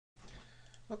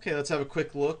Okay, let's have a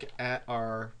quick look at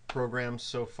our program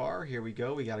so far. Here we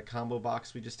go. We got a combo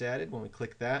box we just added. When we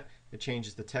click that, it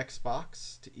changes the text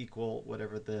box to equal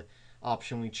whatever the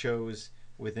option we chose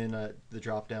within the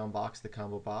drop-down box, the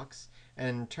combo box.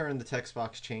 And in turn, the text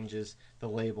box changes the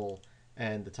label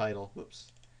and the title.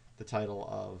 Whoops, the title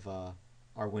of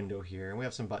our window here. And we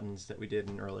have some buttons that we did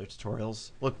in earlier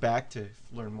tutorials. Look back to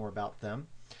learn more about them.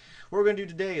 What we're going to do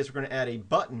today is we're going to add a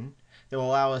button that will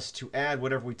allow us to add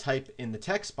whatever we type in the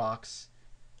text box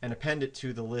and append it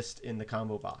to the list in the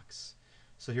combo box.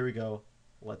 So here we go.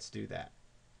 Let's do that.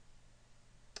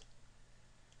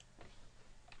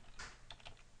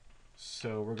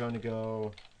 So we're going to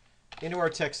go into our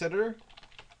text editor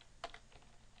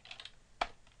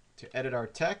to edit our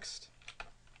text,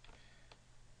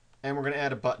 and we're going to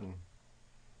add a button.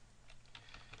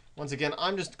 Once again,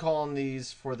 I'm just calling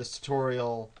these for this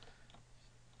tutorial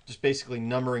just basically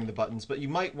numbering the buttons, but you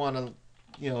might want to,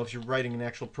 if you're writing an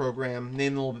actual program,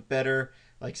 name them a little bit better.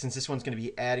 Like since this one's going to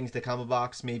be adding to the combo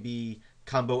box, maybe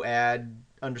combo add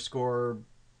underscore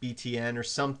btn or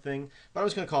something. But I'm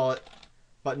just going to call it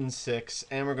button 6,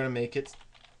 and we're going to make it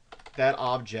that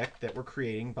object that we're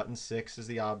creating. Button 6 is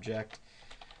the object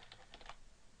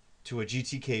to a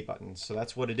GTK button. So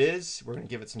that's what it is. We're going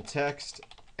to give it some text.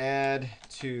 Add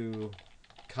to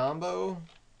combo.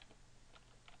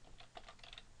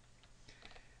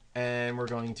 And we're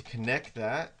going to connect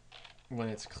that when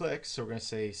it's clicked. So we're going to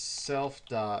say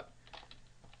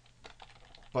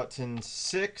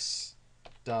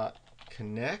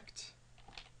self.button6.connect.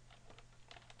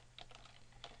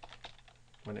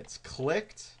 When it's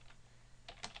clicked,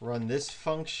 run this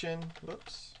function.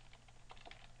 Whoops.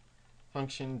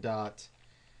 Function dot,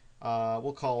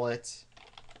 we'll call it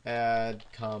add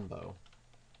combo.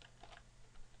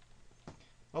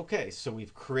 Okay, so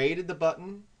we've created the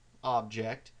button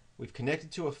object. We've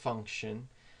connected to a function.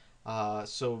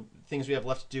 So things we have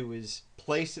left to do is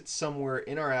place it somewhere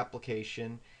in our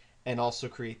application and also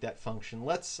create that function.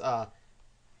 Let's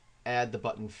add the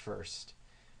button first.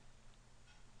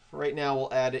 For right now,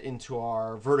 we'll add it into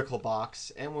our vertical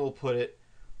box, and we'll put it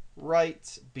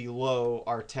right below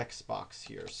our text box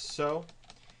here. So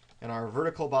in our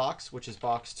vertical box, which is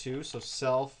box 2, so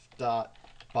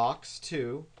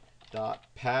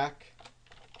self.box2.pack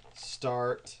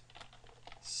start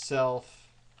self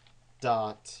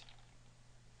dot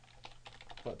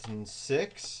button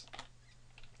 6.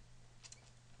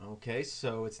 Okay,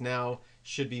 so it's now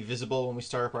should be visible when we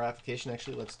start up our application.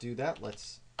 Actually, let's do that.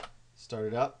 Let's start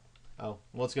it up. Oh,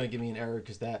 well, it's going to give me an error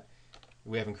because that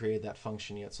we haven't created that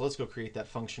function yet. So let's go create that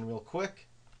function real quick.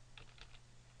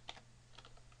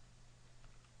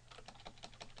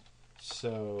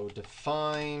 So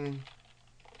define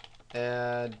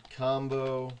add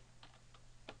combo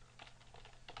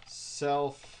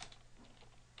self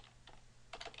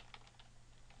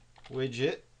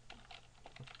widget,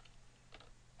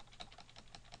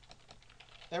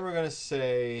 and we're going to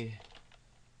say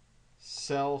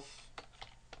self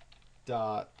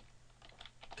dot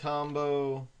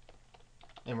combo,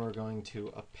 and we're going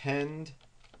to append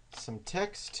some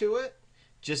text to it,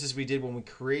 just as we did when we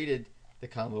created the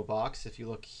combo box. If you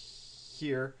look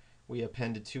here, we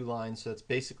appended 2 lines, so that's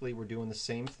basically we're doing the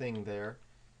same thing there.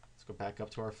 Let's go back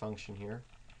up to our function here.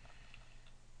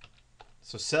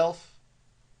 So self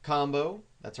combo,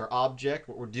 that's our object.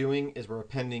 What we're doing is we're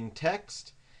appending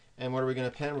text. And what are we going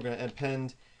to append? We're going to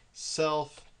append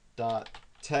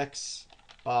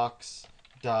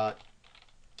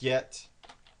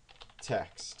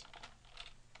self.textbox.getText.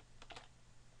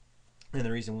 And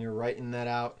the reason we were writing that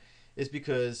out is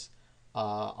because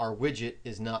our widget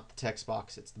is not the text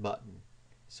box, it's the button.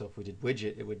 So if we did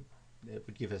widget, it would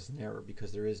give us an error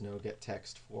because there is no get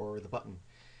text for the button.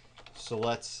 So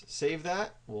let's save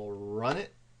that. We'll run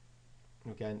it.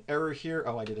 We've got an error here.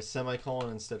 Oh, I did a semicolon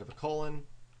instead of a colon.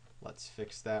 Let's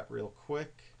fix that real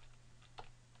quick.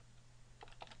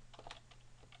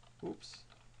 Oops.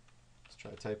 Let's try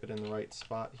to type it in the right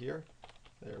spot here.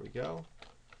 There we go.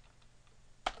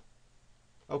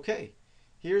 Okay,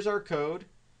 here's our code.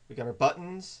 We got our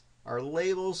buttons, our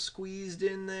labels squeezed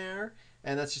in there,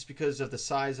 and that's just because of the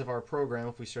size of our program.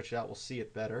 If we stretch it out, we'll see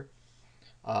it better.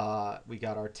 We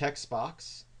got our text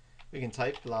box. We can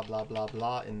type blah blah blah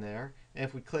blah in there, and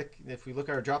if we look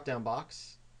at our drop-down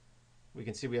box, we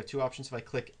can see we have 2 options. If I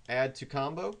click add to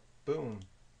combo, boom,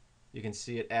 you can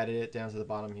see it added it down to the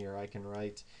bottom here. I can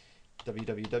write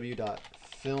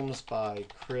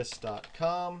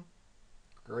www.filmsbychris.com.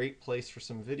 Great place for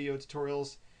some video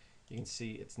tutorials. You can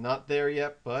see it's not there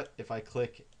yet, but if I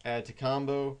click add to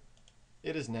combo,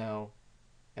 it is now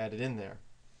added in there.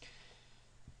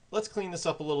 Let's clean this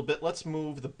up a little bit. Let's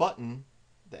move the button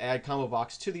the add combo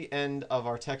box to the end of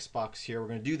our text box here. We're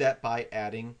going to do that by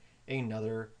adding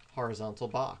another horizontal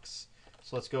box.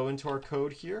 So let's go into our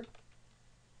code here.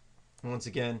 And once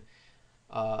again,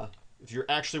 if you're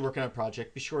actually working on a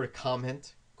project, be sure to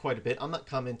comment quite a bit. I'm not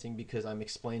commenting because I'm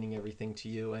explaining everything to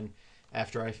you, and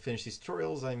after I finish these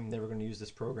tutorials, I'm never going to use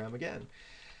this program again.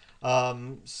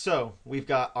 So we've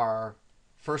got our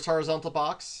first horizontal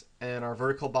box and our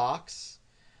vertical box.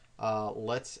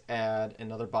 Let's add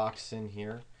another box in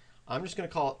here. I'm just going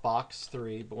to call it box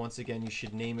 3, but once again, you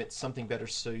should name it something better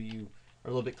so you are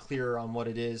a little bit clearer on what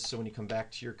it is, so when you come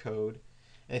back to your code,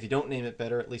 and if you don't name it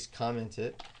better, at least comment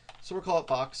it. So we'll call it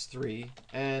box 3,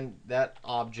 and that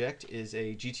object is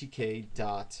a GTK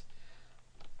dot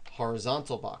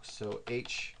horizontal box. So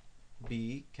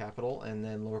HB capital and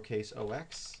then lowercase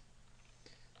ox.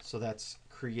 So that's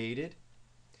created.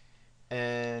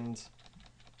 And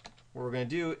what we're going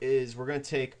to do is we're going to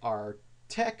take our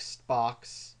text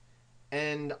box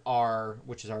and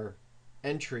which is our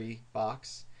entry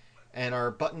box, and our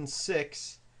button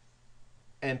 6,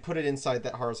 and put it inside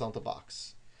that horizontal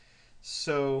box.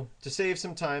 So to save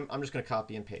some time, I'm just going to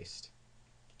copy and paste.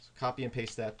 So copy and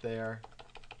paste that there.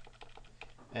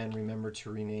 And remember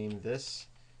to rename this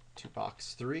to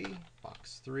box 3,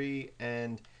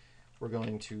 and we're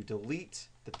going to delete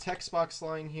the text box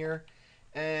line here,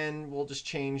 and we'll just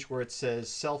change where it says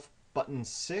self button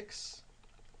 6.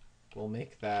 We'll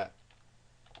make that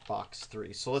box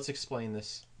 3. So let's explain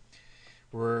this.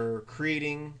 We're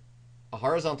creating a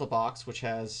horizontal box which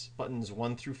has buttons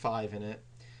 1 through 5 in it.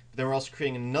 But then we're also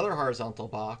creating another horizontal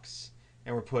box,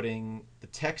 and we're putting the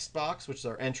text box, which is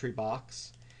our entry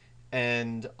box,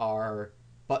 and our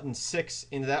button 6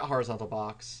 into that horizontal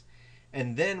box.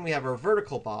 And then we have our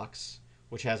vertical box,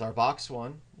 which has our box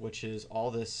 1, which is all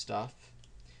this stuff.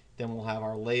 Then we'll have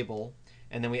our label,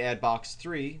 and then we add box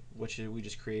 3, which we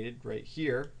just created right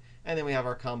here, and then we have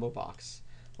our combo box.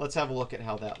 Let's have a look at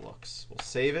how that looks. We'll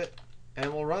save it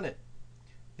and we'll run it.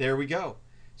 There we go.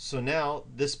 So now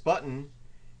this button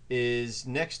is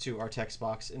next to our text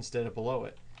box instead of below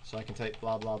it. So I can type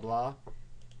blah blah blah,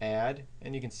 add,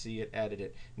 and you can see it added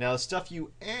it. Now the stuff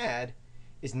you add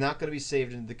is not going to be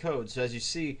saved into the code. So as you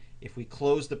see, if we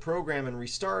close the program and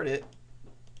restart it,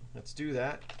 let's do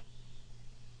that.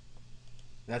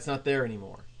 That's not there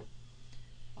anymore.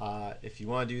 If you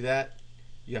want to do that,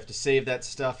 you have to save that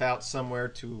stuff out somewhere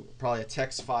to probably a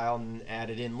text file and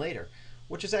add it in later,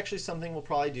 which is actually something we'll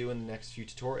probably do in the next few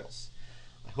tutorials.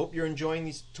 I hope you're enjoying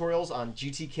these tutorials on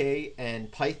GTK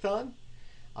and Python.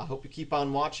 I hope you keep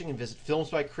on watching, and visit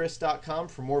filmsbychris.com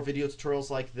for more video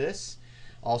tutorials like this.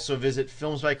 Also visit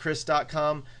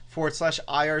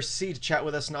filmsbychris.com/IRC to chat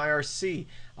with us in IRC.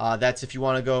 That's if you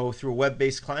want to go through a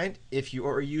web-based client. If you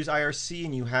already use IRC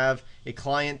and you have a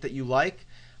client that you like,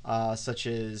 such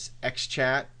as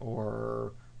XChat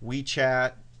or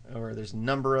WeChat, or there's a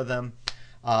number of them,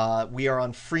 we are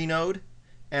on Freenode,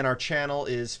 and our channel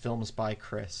is Films by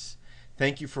Chris.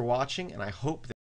 Thank you for watching, and I hope that